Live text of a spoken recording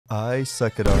I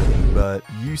suck at art, but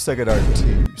you suck at art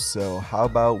too, so how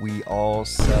about we all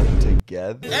suck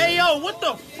together? Hey yo, what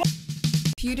the fuck?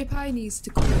 PewDiePie needs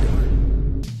to quit art.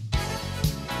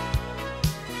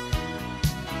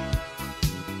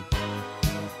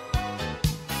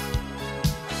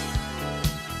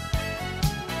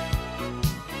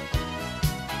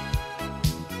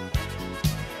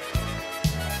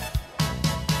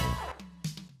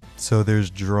 So there's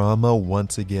drama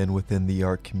once again within the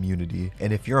art community,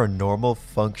 and if you're a normal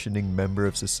functioning member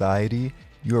of society,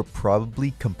 you are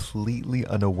probably completely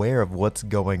unaware of what's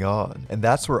going on. And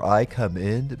that's where I come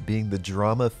in, being the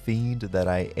drama fiend that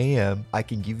I am. I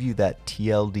can give you that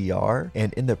TLDR,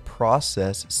 and in the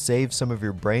process, save some of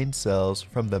your brain cells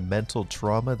from the mental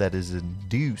trauma that is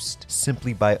induced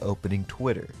simply by opening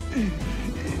Twitter.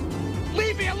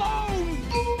 Leave me alone!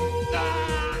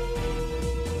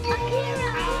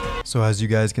 So as you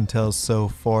guys can tell so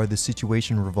far, the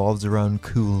situation revolves around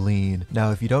Kooleen.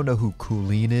 Now, if you don't know who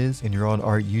Kooleen is and you're on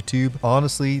art YouTube,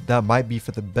 honestly, that might be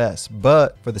for the best.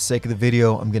 But for the sake of the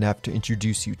video, I'm gonna have to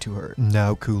introduce you to her.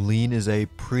 Now, Kooleen is a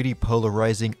pretty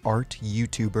polarizing art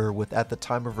YouTuber with, at the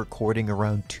time of recording,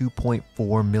 around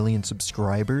 2.4 million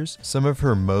subscribers. Some of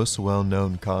her most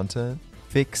well-known content: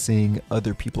 fixing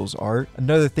other people's art.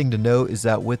 Another thing to note is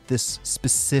that with this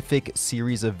specific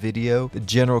series of video, the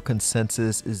general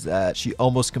consensus is that she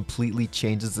almost completely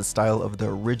changes the style of the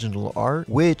original art,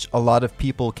 which a lot of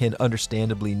people can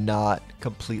understandably not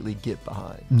completely get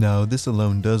behind. Now, this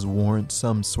alone does warrant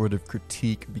some sort of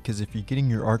critique, because if you're getting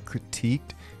your art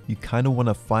critiqued, you kind of want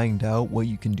to find out what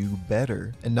you can do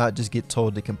better and not just get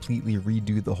told to completely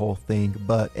redo the whole thing,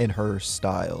 but in her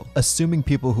style. Assuming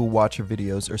people who watch her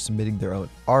videos are submitting their own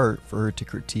art for her to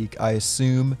critique, I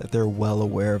assume that they're well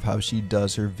aware of how she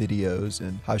does her videos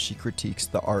and how she critiques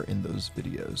the art in those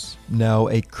videos. Now,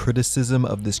 a criticism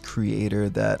of this creator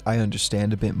that I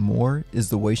understand a bit more is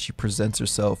the way she presents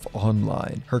herself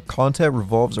online. Her content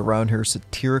revolves around her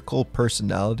satirical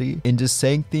personality and just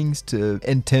saying things to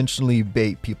intentionally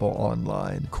bait people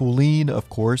online. Kooleen, of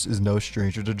course, is no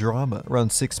stranger to drama.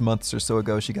 Around 6 months or so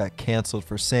ago, she got canceled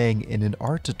for saying in an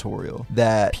art tutorial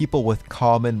that people with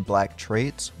common black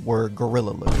traits were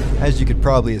gorilla looking. As you could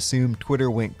probably assume,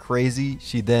 Twitter went crazy.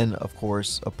 She then, of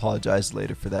course, apologized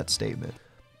later for that statement.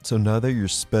 So now that you're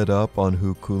sped up on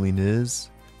who Kooleen is,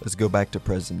 let's go back to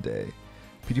present day.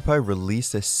 PewDiePie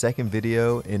released a second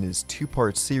video in his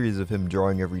two-part series of him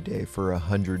drawing every day for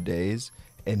 100 days.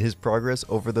 And his progress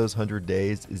over those 100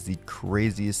 days is the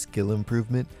craziest skill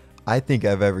improvement I think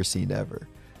I've ever seen ever.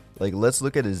 Like, let's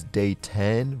look at his day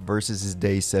 10 versus his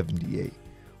day 78.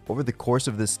 Over the course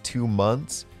of this 2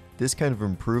 months, this kind of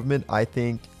improvement,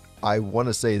 I want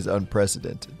to say, is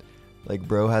unprecedented. Like,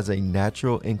 bro has a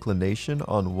natural inclination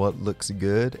on what looks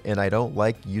good, and I don't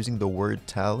like using the word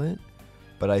talent,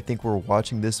 but I think we're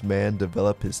watching this man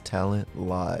develop his talent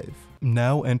live.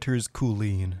 Now enters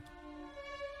Kooleen.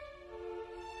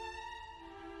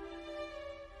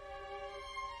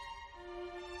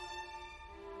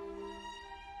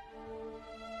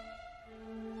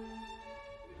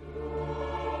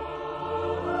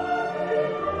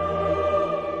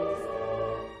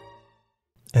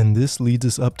 And this leads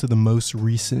us up to the most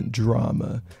recent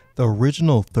drama. The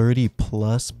original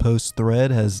 30+ post thread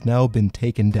has now been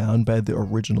taken down by the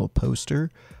original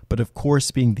poster, but of course,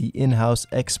 being the in-house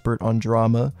expert on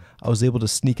drama, I was able to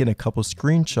sneak in a couple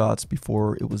screenshots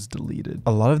before it was deleted.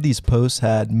 A lot of these posts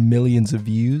had millions of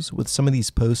views, with some of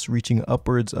these posts reaching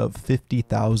upwards of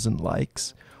 50,000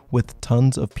 likes, with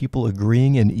tons of people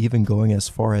agreeing and even going as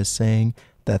far as saying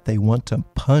that they want to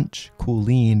punch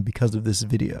Kooleen because of this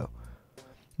video.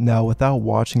 Now, without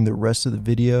watching the rest of the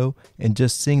video and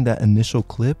just seeing that initial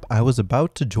clip, I was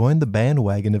about to join the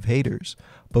bandwagon of haters,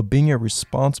 but being a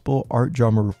responsible art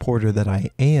drama reporter that I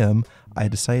am, I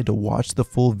decided to watch the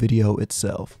full video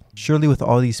itself. Surely with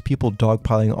all these people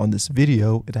dogpiling on this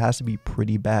video, it has to be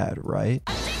pretty bad, right?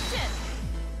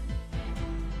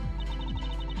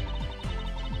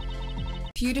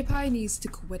 PewDiePie needs to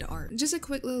quit art. Just a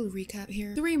quick little recap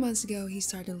here. 3 months ago, he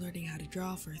started learning how to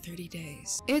draw for 30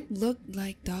 days. It looked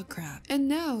like dog crap. And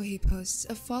now he posts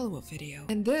a follow-up video.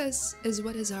 And this is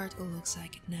what his art looks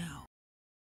like now.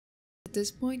 At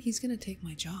this point, he's gonna take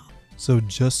my job. So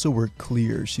just so we're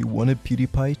clear, she wanted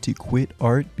PewDiePie to quit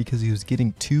art because he was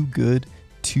getting too good,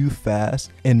 too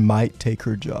fast, and might take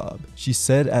her job. She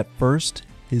said at first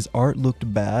his art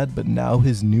looked bad, but now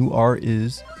his new art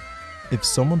is... If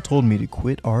someone told me to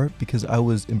quit art because I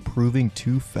was improving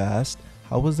too fast,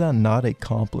 how was that not a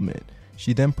compliment?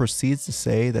 She then proceeds to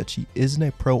say that she isn't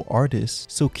a pro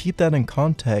artist, so keep that in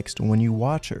context when you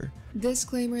watch her.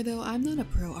 Disclaimer though, I'm not a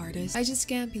pro artist. I just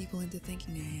scam people into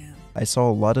thinking I am. I saw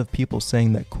a lot of people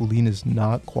saying that Kooleen is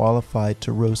not qualified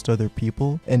to roast other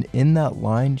people, and in that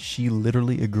line, she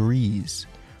literally agrees.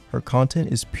 Her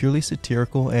content is purely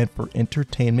satirical and for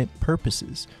entertainment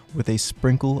purposes, with a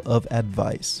sprinkle of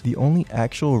advice. The only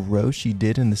actual roast she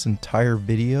did in this entire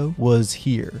video was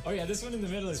here. Oh yeah, this one in the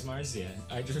middle is Marcia.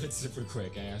 I drew it super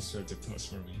quick. I asked her to post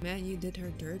for me. Man, you did her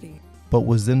dirty. But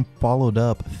was then followed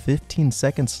up 15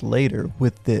 seconds later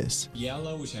with this.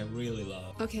 Yellow, which I really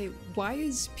love. Okay, why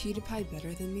is PewDiePie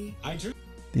better than me? I drew.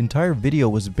 The entire video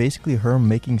was basically her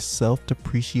making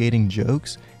self-depreciating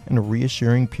jokes and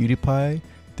reassuring PewDiePie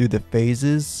through the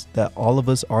phases that all of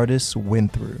us artists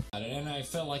went through. And I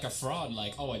felt like a fraud,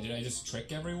 like, oh, did I just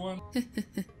trick everyone?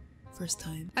 First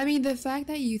time. I mean, the fact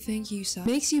that you think you suck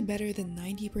makes you better than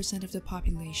 90% of the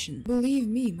population. Believe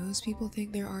me, most people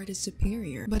think their art is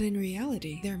superior, but in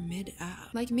reality, they're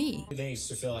mid-app. Like me. They used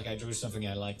to feel like I drew something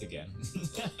I liked again.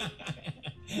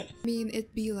 I mean,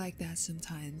 it be like that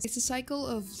sometimes. It's a cycle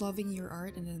of loving your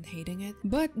art and then hating it,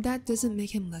 but that doesn't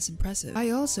make him less impressive.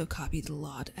 I also copied a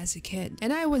lot as a kid,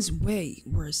 and I was way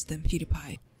worse than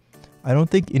PewDiePie. I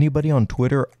don't think anybody on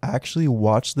Twitter actually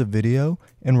watched the video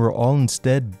and were all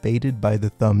instead baited by the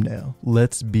thumbnail.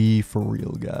 Let's be for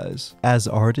real, guys. As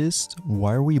artists,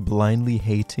 why are we blindly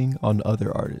hating on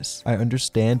other artists? I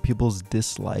understand people's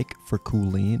dislike for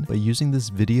Kooleen, but using this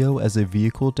video as a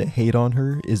vehicle to hate on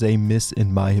her is a miss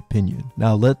in my opinion.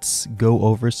 Now let's go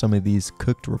over some of these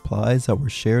cooked replies that were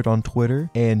shared on Twitter,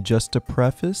 and just to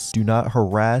preface, do not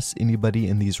harass anybody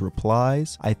in these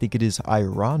replies. I think it is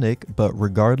ironic, but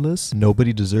regardless,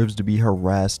 nobody deserves to be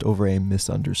harassed over a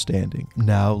misunderstanding.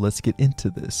 Now let's get into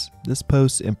this. This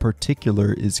post in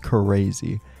particular is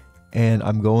crazy, and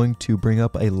I'm going to bring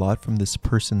up a lot from this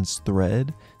person's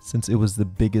thread since it was the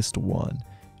biggest one.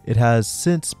 It has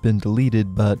since been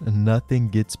deleted, but nothing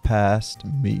gets past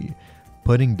me.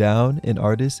 Putting down an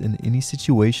artist in any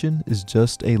situation is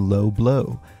just a low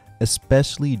blow,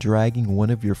 especially dragging one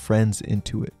of your friends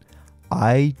into it.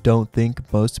 I don't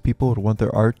think most people would want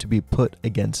their art to be put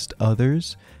against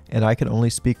others, and I can only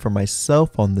speak for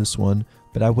myself on this one,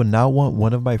 but I would not want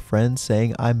one of my friends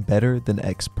saying I'm better than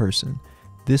X person.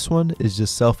 This one is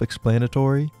just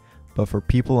self-explanatory, but for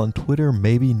people on Twitter,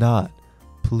 maybe not.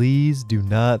 Please do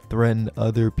not threaten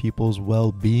other people's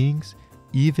well-beings,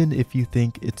 even if you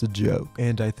think it's a joke.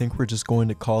 And I think we're just going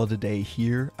to call it a day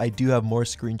here. I do have more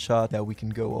screenshots that we can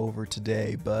go over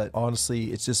today, but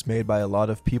honestly, it's just made by a lot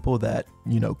of people that,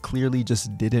 you know, clearly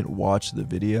just didn't watch the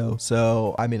video.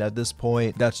 So, I mean, at this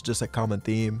point, that's just a common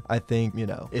theme. I think, you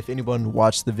know, if anyone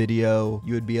watched the video,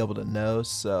 you would be able to know.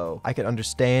 So I can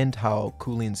understand how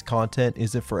Kooleen's content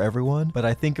isn't for everyone, but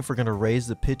I think if we're gonna raise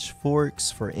the pitchforks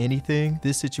for anything,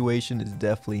 this situation is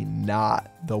definitely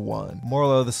not the one.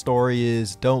 Moral of the story is,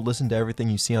 don't listen to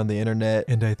everything you see on the internet,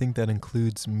 and I think that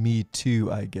includes me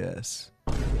too, I guess.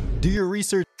 Do your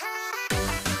research.